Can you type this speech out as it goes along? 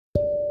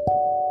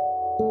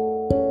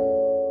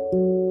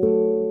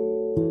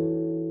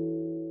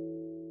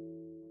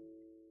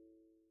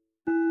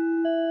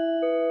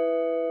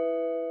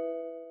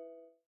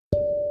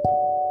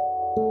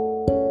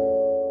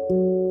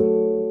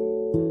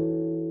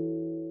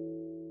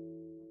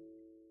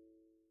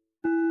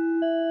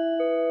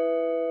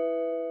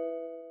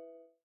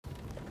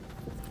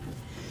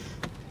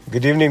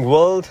Good evening,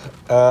 world.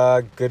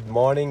 Good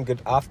morning,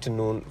 good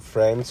afternoon,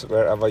 friends,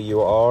 wherever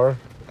you are.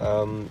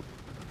 I'm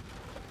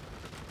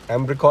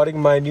recording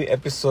my new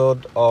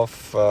episode of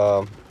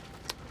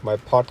my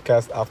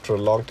podcast after a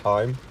long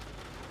time.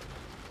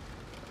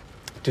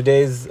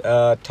 Today's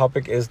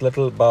topic is a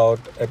little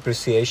about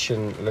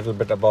appreciation, a little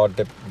bit about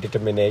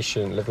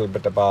determination, a little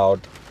bit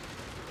about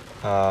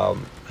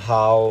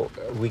how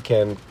we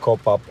can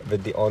cope up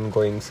with the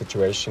ongoing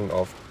situation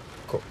of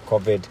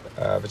COVID,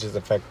 which is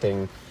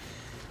affecting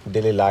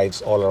daily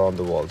lives all around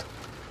the world.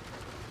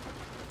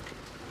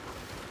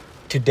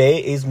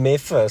 Today is May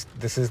 1st.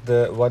 This is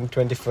the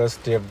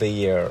 121st day of the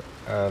year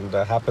and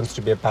happens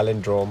to be a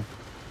palindrome.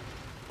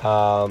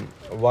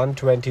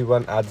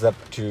 121 adds up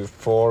to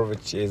 4,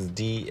 which is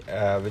D,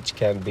 which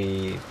can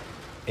be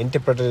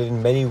interpreted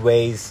in many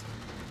ways.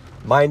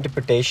 My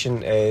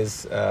interpretation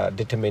is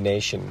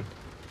determination.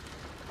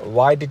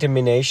 Why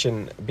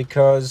determination?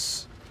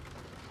 Because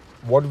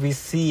what we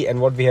see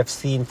and what we have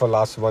seen for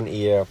last 1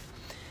 year,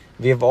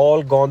 we have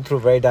all gone through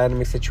a very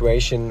dynamic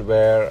situation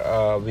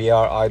where we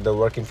are either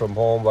working from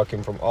home,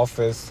 working from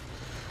office,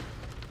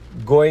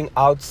 going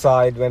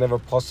outside whenever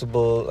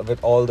possible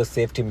with all the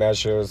safety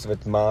measures,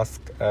 with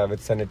mask,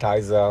 with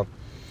sanitizer,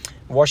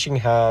 washing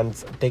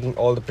hands, taking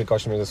all the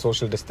precautions with the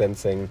social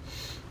distancing.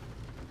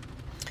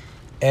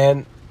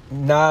 And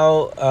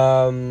now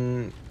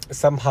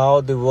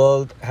somehow the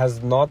world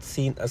has not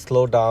seen a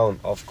slowdown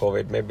of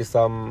COVID. Maybe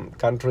some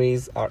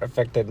countries are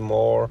affected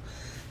more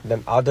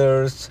than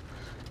others.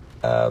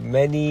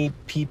 Many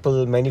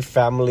people, many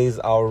families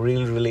are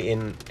really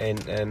in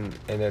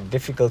a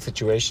difficult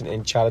situation,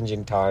 in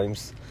challenging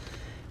times.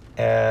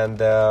 And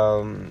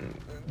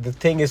the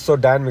thing is so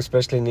dynamic,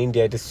 especially in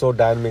India. It is so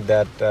dynamic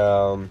that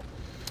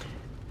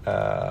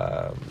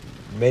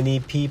many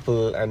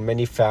people and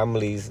many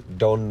families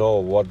don't know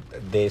what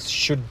they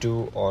should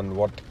do or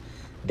what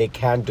they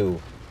can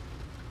do.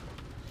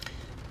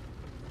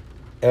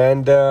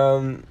 And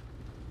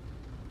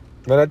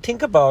when I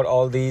think about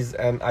all these,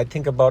 and I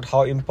think about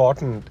how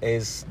important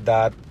is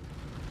that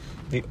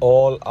we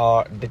all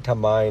are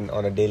determined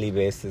on a daily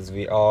basis.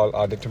 We all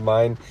are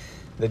determined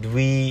that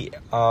we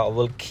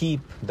will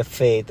keep the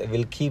faith,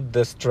 will keep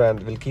the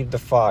strength, will keep the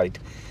fight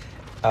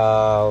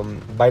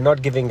by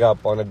not giving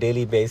up on a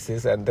daily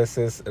basis. And this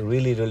is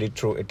really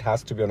true. It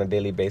has to be on a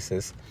daily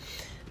basis,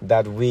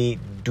 that we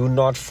do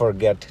not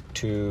forget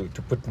to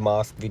put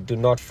masks. We do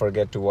not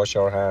forget to wash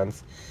our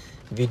hands.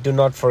 We do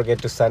not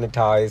forget to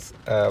sanitize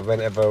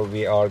whenever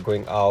we are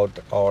going out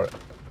or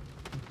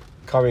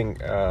coming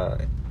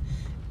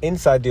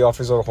inside the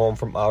office or home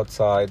from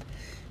outside.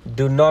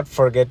 Do not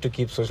forget to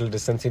keep social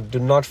distancing. Do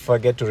not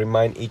forget to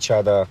remind each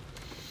other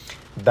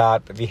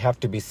that we have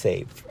to be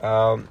safe.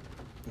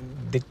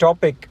 The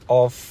topic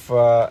of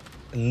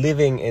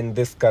living in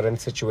this current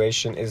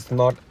situation is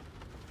not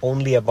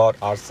only about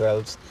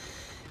ourselves.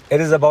 It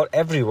is about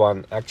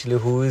everyone actually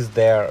who is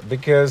there,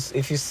 because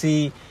if you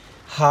see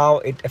how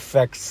it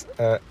affects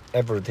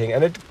everything,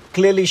 and it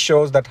clearly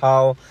shows that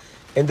how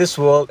in this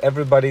world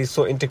everybody is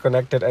so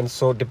interconnected and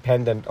so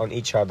dependent on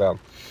each other.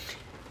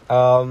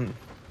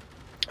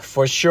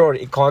 For sure,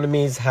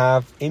 economies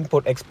have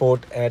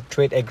import-export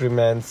trade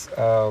agreements,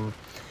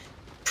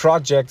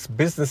 projects,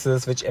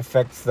 businesses which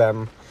affects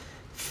them.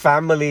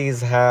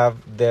 Families have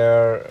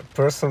their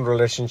personal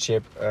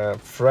relationship,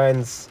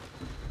 friends,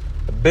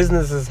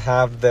 businesses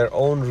have their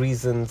own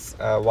reasons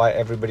why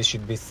everybody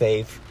should be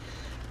safe.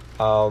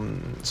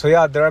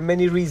 There are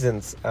many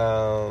reasons,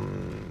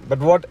 but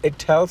what it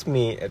tells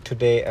me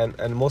today,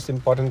 and most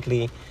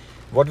importantly,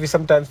 what we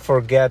sometimes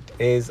forget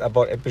is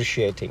about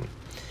appreciating.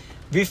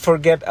 We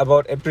forget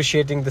about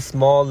appreciating the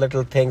small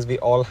little things we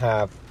all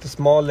have, the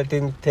small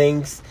little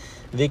things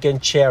we can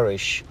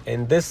cherish.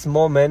 In this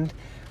moment,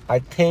 I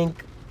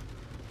think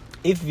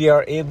if we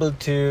are able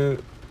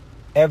to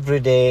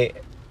every day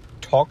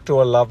talk to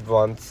our loved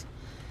ones,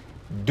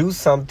 do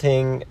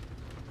something,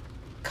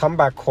 come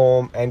back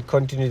home and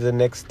continue the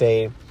next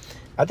day,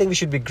 I think we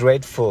should be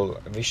grateful.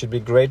 We should be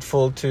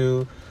grateful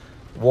to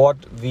what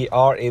we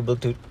are able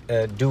to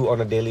do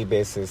on a daily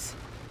basis.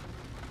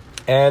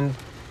 And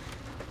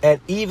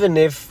even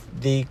if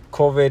the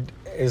COVID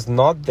is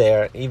not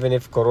there, even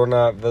if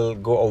Corona will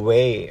go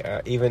away,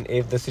 even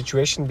if the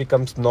situation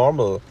becomes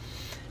normal,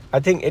 I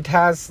think it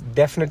has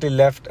definitely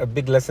left a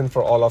big lesson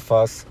for all of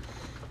us,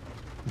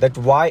 that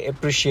why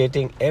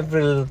appreciating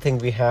every little thing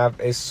we have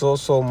is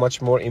so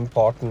much more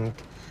important.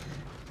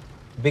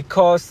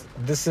 Because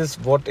this is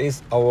what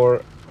is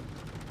our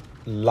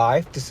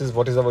life, this is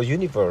what is our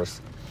universe.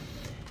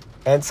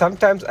 And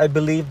sometimes I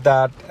believe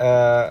that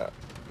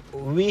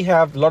we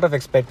have a lot of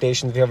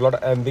expectations, we have a lot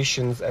of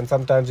ambitions, and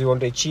sometimes we want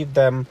to achieve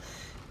them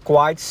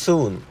quite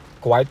soon,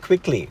 quite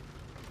quickly.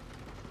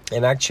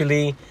 And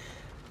actually,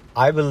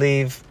 I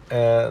believe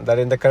that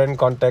in the current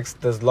context,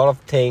 there's a lot of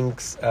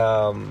things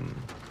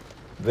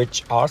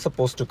which are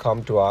supposed to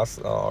come to us,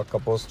 or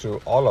supposed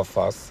to all of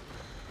us,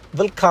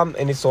 will come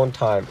in its own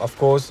time. Of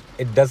course,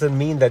 it doesn't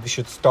mean that we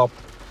should stop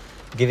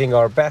giving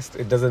our best.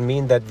 It doesn't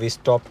mean that we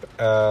stop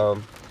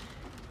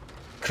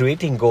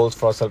creating goals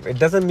for ourselves. It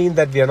doesn't mean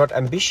that we are not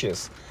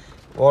ambitious.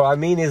 What I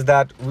mean is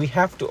that we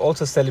have to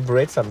also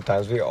celebrate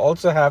sometimes. We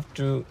also have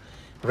to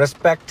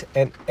respect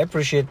and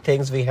appreciate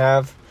things we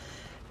have,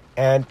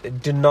 and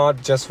do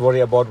not just worry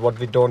about what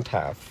we don't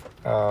have.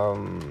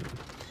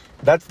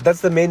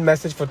 That's the main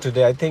message for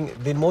today. I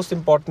think the most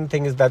important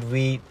thing is that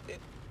we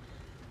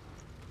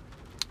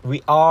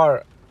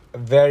are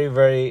very,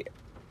 very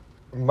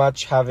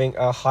much having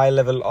a high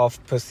level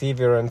of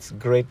perseverance,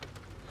 great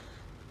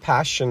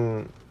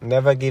passion,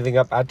 never giving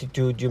up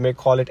attitude, you may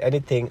call it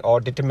anything,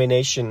 or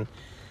determination,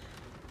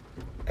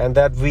 and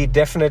that we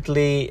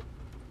definitely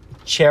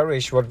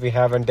cherish what we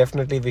have, and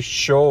definitely we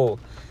show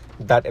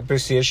that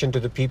appreciation to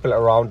the people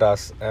around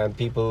us and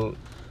people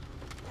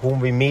whom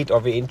we meet or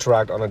we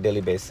interact on a daily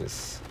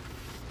basis.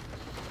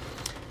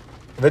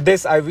 With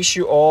this, I wish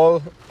you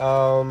all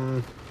a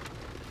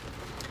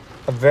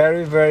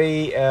very,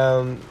 very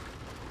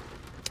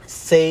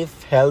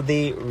safe,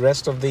 healthy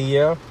rest of the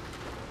year,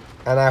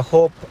 and I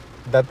hope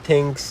that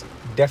things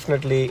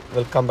definitely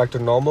will come back to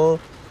normal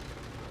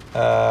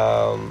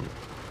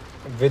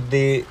with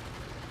the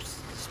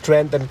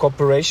strength and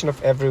cooperation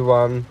of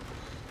everyone,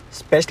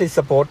 especially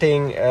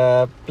supporting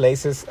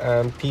places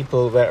and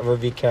people wherever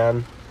we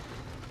can,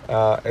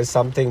 is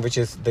something which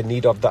is the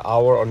need of the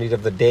hour or need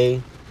of the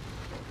day.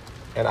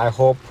 And I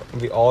hope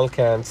we all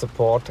can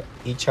support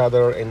each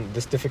other in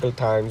these difficult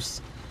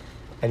times,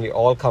 and we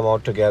all come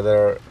out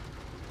together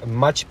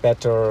much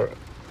better,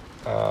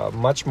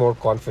 much more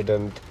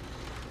confident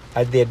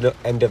at the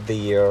end of the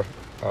year.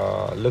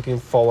 Looking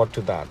forward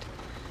to that.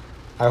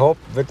 I hope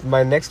with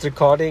my next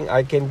recording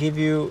I can give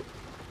you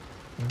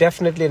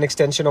definitely an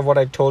extension of what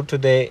I told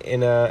today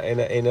and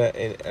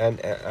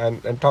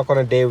talk on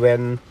a day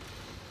when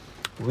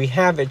we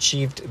have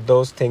achieved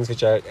those things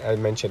which I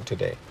mentioned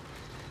today.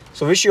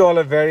 So wish you all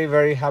a very,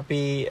 very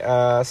happy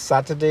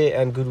Saturday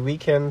and good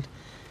weekend,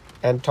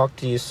 and talk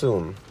to you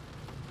soon.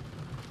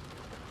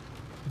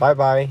 Bye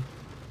bye.